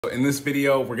In this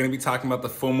video, we're going to be talking about the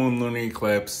full moon lunar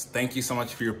eclipse. Thank you so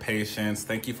much for your patience.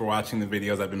 Thank you for watching the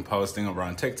videos I've been posting over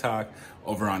on TikTok,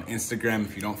 over on Instagram.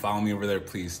 If you don't follow me over there,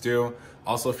 please do.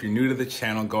 Also, if you're new to the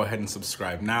channel, go ahead and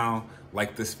subscribe now.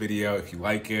 Like this video if you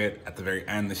like it. At the very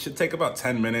end, this should take about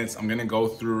 10 minutes. I'm going to go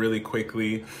through really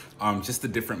quickly just the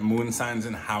different moon signs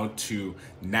and how to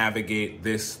navigate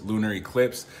this lunar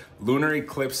eclipse. Lunar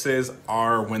eclipses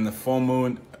are when the full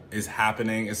moon is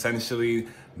happening. Essentially,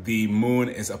 the moon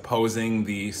is opposing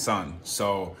the sun.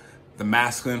 So the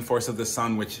masculine force of the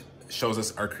sun, which shows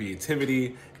us our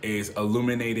creativity, is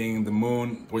illuminating the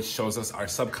moon, which shows us our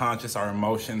subconscious, our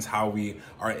emotions, how we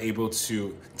are able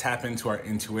to tap into our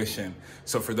intuition.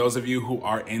 So for those of you who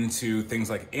are into things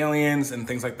like aliens and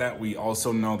things like that, we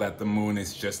also know that the moon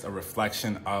is just a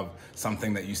reflection of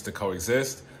something that used to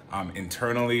coexist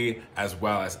internally as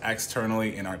well as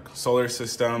externally in our solar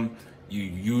system.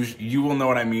 You will know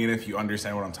what I mean if you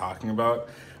understand what I'm talking about.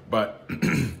 But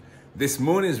this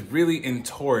moon is really in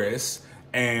Taurus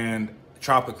and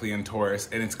tropically in Taurus,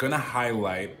 and it's gonna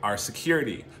highlight our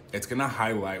security. It's gonna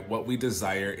highlight what we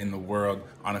desire in the world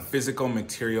on a physical,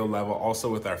 material level, also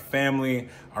with our family,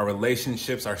 our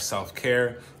relationships, our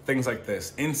self-care, things like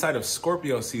this. Inside of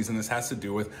Scorpio season, this has to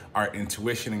do with our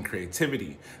intuition and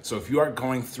creativity. So if you are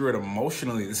going through it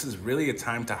emotionally, this is really a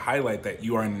time to highlight that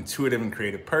you are an intuitive and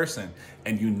creative person,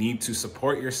 and you need to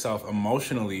support yourself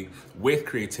emotionally with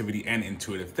creativity and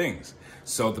intuitive things.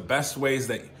 So the best ways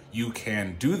that you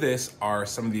can do this are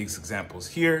some of these examples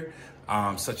here,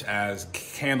 such as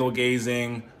candle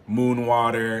gazing, moon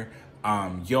water,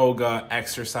 yoga,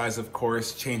 exercise, of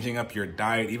course, changing up your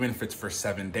diet, even if it's for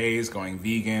 7 days, going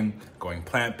vegan, going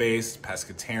plant-based,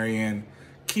 pescatarian,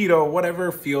 keto,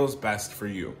 whatever feels best for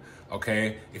you.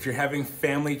 Okay, if you're having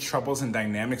family troubles and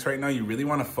dynamics right now, you really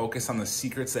want to focus on the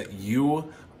secrets that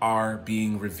you are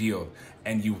being revealed,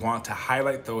 and you want to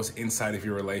highlight those inside of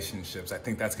your relationships. I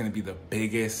think that's going to be the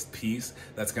biggest piece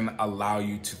that's going to allow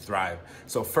you to thrive.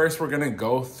 So first, we're going to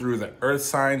go through the earth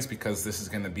signs, because this is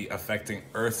going to be affecting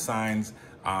earth signs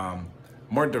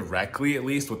more directly, at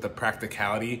least with the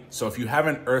practicality. So if you have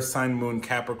an earth sign, moon,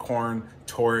 Capricorn,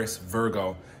 Taurus,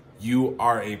 Virgo, you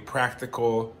are a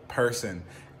practical person.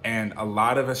 And a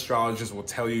lot of astrologers will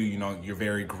tell you, you're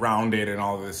very grounded and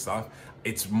all of this stuff.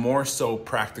 It's more so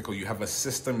practical. You have a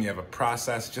system, you have a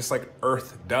process, just like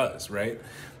Earth does, right?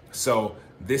 So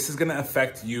this is gonna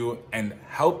affect you and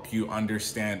help you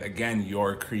understand, again,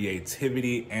 your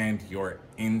creativity and your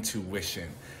intuition.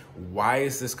 Why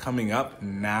is this coming up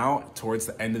now towards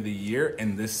the end of the year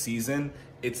in this season?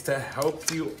 It's to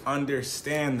help you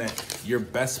understand that your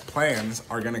best plans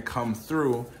are gonna come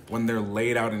through when they're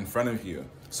laid out in front of you.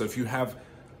 So if you have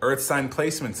earth sign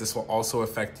placements, this will also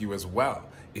affect you as well.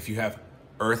 If you have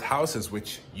earth houses,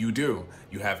 which you do,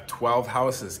 you have 12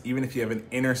 houses. Even if you have an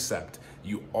intercept,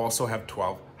 you also have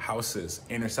 12 houses.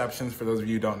 Interceptions, for those of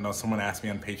you who don't know, someone asked me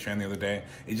on Patreon the other day,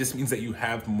 it just means that you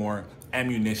have more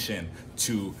ammunition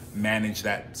to manage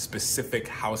that specific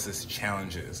house's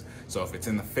challenges. So if it's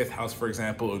in the 5th house, for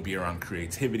example, it would be around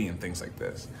creativity and things like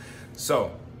this.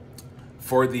 So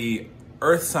for the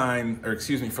earth sign,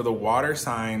 for the water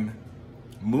sign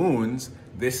moons,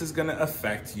 this is gonna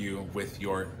affect you with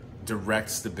your direct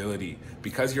stability,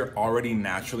 because you're already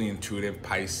naturally intuitive.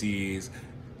 Pisces,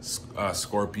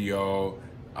 Scorpio,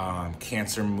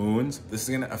 Cancer moons, this is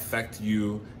gonna affect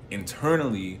you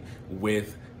internally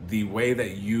with the way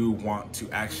that you want to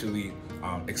actually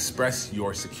express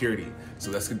your security. So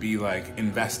this could be like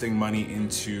investing money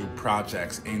into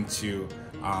projects, into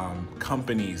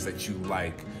companies that you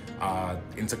like,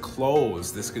 into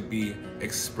clothes. This could be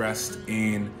expressed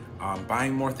in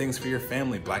buying more things for your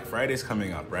family. Black Friday's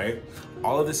coming up, right?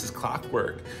 All of this is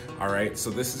clockwork, all right?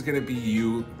 So this is gonna be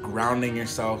you grounding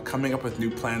yourself, coming up with new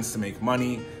plans to make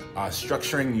money,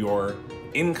 structuring your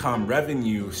income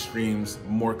revenue streams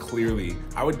more clearly.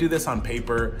 I would do this on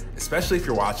paper, especially if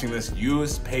you're watching this.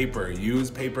 Use paper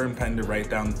and pen to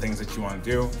write down the things that you want to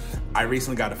do. I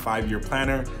recently got a 5-year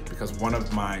planner because one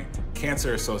of my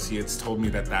Cancer associates told me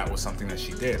that that was something that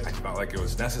she did. I felt like it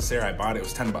was necessary. I bought it. It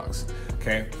was 10 bucks.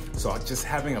 Okay, so just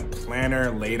having a planner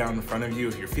laid out in front of you.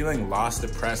 If you're feeling lost,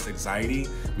 depressed, anxiety,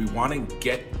 we want to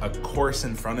get a course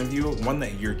in front of you, one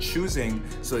that you're choosing,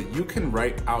 so that you can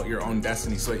write out your own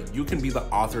destiny, so that you can be the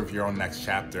author of your own next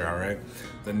chapter. All right,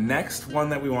 the next one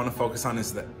that we want to focus on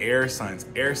is the air signs.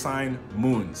 Air sign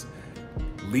moons: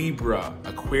 Libra,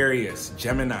 Aquarius,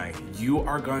 Gemini. You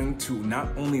are going to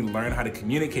not only learn how to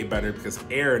communicate better, because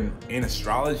air in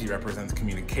astrology represents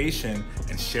communication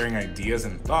and sharing ideas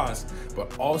and thoughts,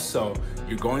 but also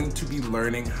you're going to be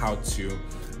learning how to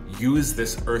use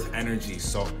this earth energy.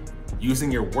 So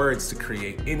using your words to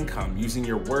create income, using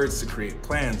your words to create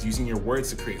plans, using your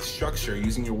words to create structure,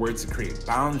 using your words to create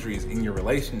boundaries in your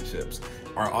relationships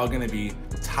are all gonna be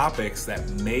topics that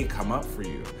may come up for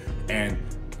you. And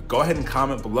go ahead and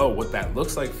comment below what that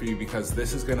looks like for you, because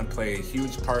this is gonna play a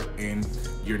huge part in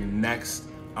your next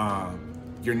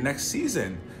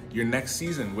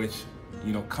season, which,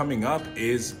 you know, coming up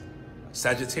is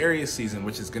Sagittarius season,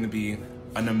 which is gonna be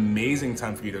an amazing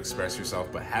time for you to express yourself.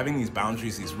 But having these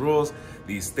boundaries, these rules,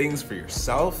 these things for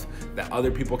yourself that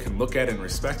other people can look at and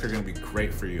respect are gonna be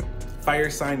great for you. Fire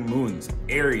sign moons,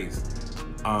 Aries,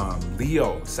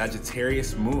 Leo,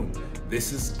 Sagittarius moon.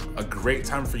 This is a great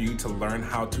time for you to learn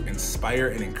how to inspire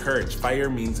and encourage. Fire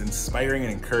means inspiring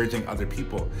and encouraging other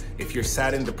people. If you're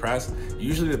sad and depressed,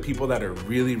 usually the people that are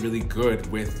really, really good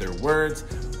with their words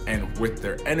and with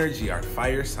their energy are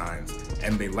fire signs,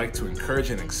 and they like to encourage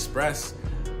and express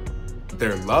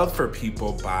their love for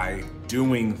people by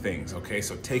doing things, okay?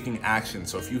 So taking action.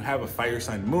 So if you have a fire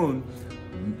sign moon,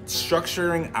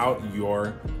 structuring out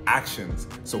your actions.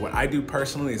 So what I do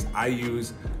personally is I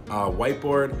use a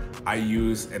whiteboard. I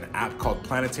use an app called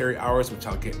Planetary Hours, which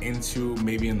I'll get into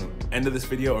maybe in the end of this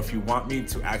video. Or if you want me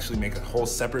to actually make a whole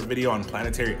separate video on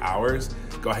planetary hours,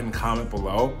 go ahead and comment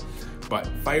below. But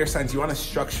fire signs, you want to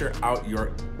structure out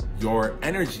your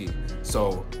energy.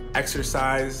 So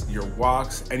exercise, your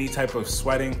walks, any type of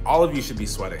sweating, all of you should be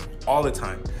sweating all the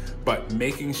time, but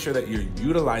making sure that you're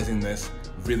utilizing this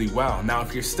really well. Now,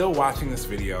 if you're still watching this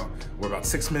video, we're about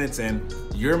 6 minutes in,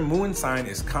 your moon sign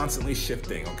is constantly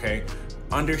shifting, okay?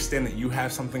 Understand that you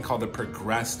have something called a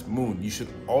progressed moon. You should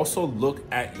also look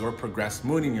at your progressed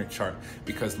moon in your chart,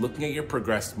 because looking at your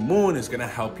progressed moon is gonna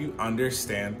help you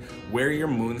understand where your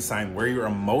moon sign, where your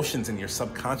emotions and your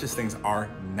subconscious things are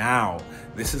now.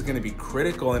 This is gonna be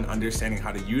critical in understanding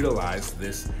how to utilize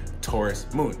this Taurus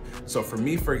moon. So for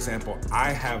me, for example,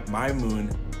 I have my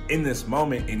moon in this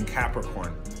moment in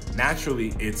Capricorn.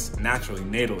 Natally,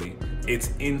 it's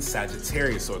in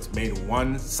Sagittarius, so it's made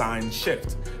one sign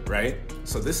shift, right?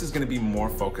 So this is gonna be more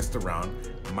focused around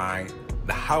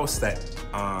the house that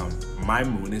my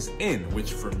moon is in,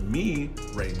 which for me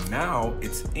right now,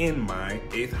 it's in my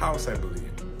 8th house, I believe.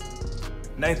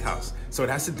 9th house. So it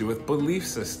has to do with belief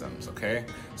systems, okay?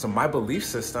 So my belief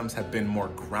systems have been more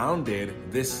grounded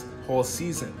this whole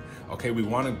season. Okay, we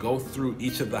want to go through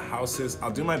each of the houses.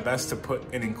 I'll do my best to put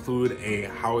and include a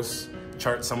house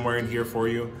chart somewhere in here for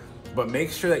you, but make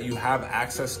sure that you have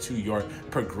access to your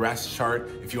progress chart.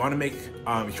 If you want me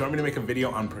to make a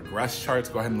video on progress charts,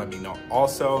 go ahead and let me know.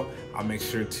 Also, I'll make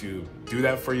sure to do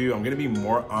that for you. I'm gonna be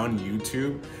more on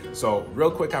YouTube. So real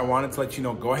quick, I wanted to let you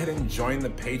know, go ahead and join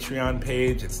the Patreon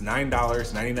page. It's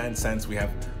 $9.99. We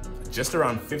have just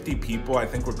around 50 people. I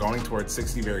think we're going towards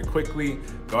 60 very quickly.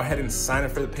 Go ahead and sign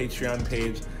up for the Patreon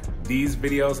page. These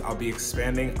videos I'll be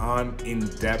expanding on in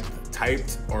depth,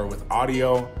 typed or with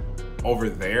audio over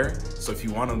there. So if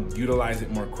you want to utilize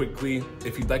it more quickly,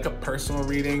 if you'd like a personal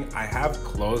reading, I have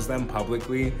closed them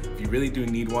publicly. If you really do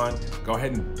need one, go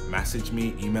ahead and message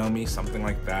me, email me, something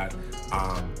like that.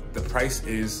 The price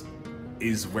is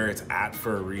where it's at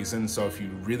for a reason. So if you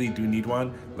really do need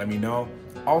one, let me know.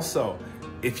 Also,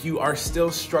 if you are still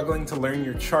struggling to learn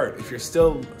your chart, if you're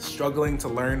still struggling to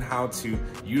learn how to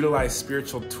utilize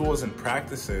spiritual tools and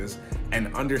practices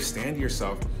and understand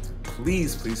yourself,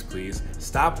 please, please, please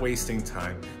stop wasting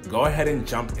time. Go ahead and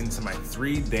jump into my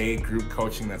 3-day group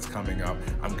coaching that's coming up.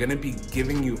 I'm gonna be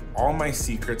giving you all my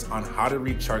secrets on how to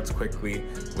read charts quickly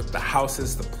with the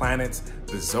houses, the planets,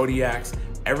 the zodiacs,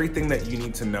 everything that you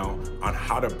need to know on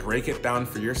how to break it down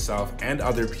for yourself and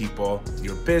other people,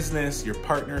 your business, your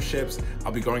partnerships.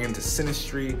 I'll be going into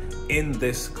synastry in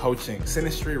this coaching,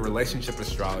 synastry, relationship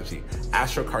astrology,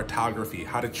 astrocartography,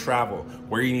 how to travel,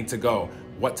 where you need to go,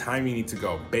 what time you need to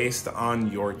go based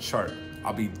on your chart.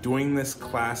 I'll be doing this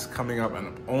class coming up, and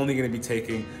I'm only gonna be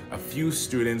taking a few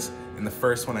students. In the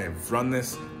first one, I've run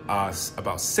this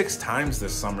about 6 times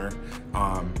this summer,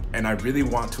 and I really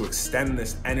want to extend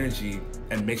this energy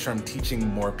and make sure I'm teaching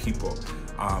more people.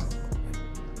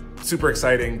 Super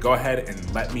exciting. Go ahead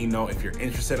and let me know if you're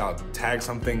interested. I'll tag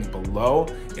something below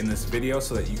in this video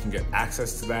so that you can get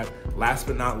access to that. Last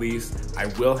but not least, I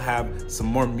will have some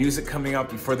more music coming out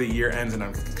before the year ends, and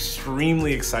I'm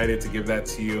extremely excited to give that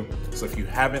to you. So if you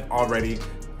haven't already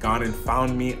gone and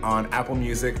found me on Apple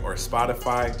Music or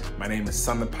Spotify, my name is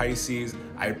Sun the Pisces.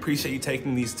 I appreciate you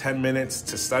taking these 10 minutes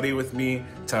to study with me,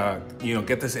 to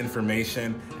get this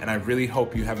information, and I really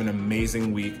hope you have an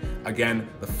amazing week. Again,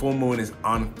 the full moon is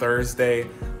on Thursday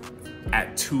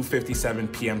at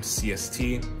 2:57 p.m.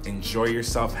 CST. Enjoy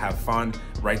yourself, have fun.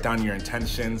 write down your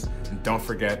intentions, and don't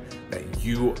forget that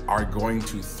you are going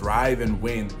to thrive and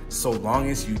win so long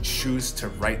as you choose to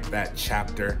write that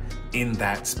chapter in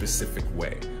that specific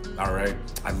way. All right,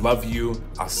 I love you.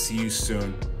 I'll see you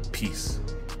soon. Peace.